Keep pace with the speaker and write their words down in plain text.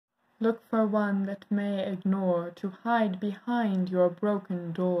Look for one that may ignore to hide behind your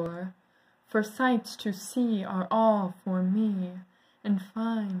broken door, for sights to see are all for me, and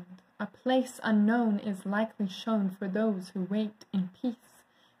find a place unknown is likely shown for those who wait in peace,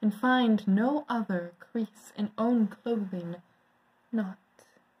 and find no other crease in own clothing not.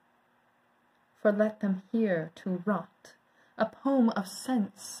 For let them here to rot a poem of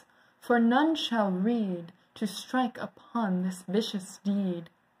sense, for none shall read to strike upon this vicious deed,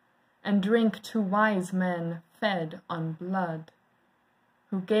 and drink to wise men fed on blood,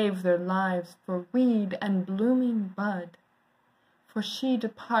 who gave their lives for weed and blooming bud. For she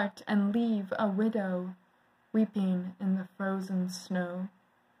depart and leave a widow, weeping in the frozen snow.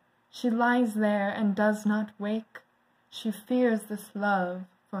 She lies there and does not wake, she fears this love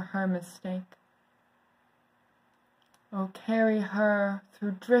for her mistake. Oh, carry her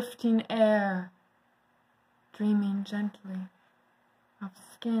through drifting air, dreaming gently of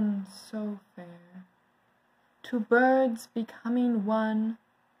skin so fair, two birds becoming one,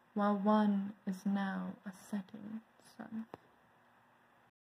 while one is now a setting sun.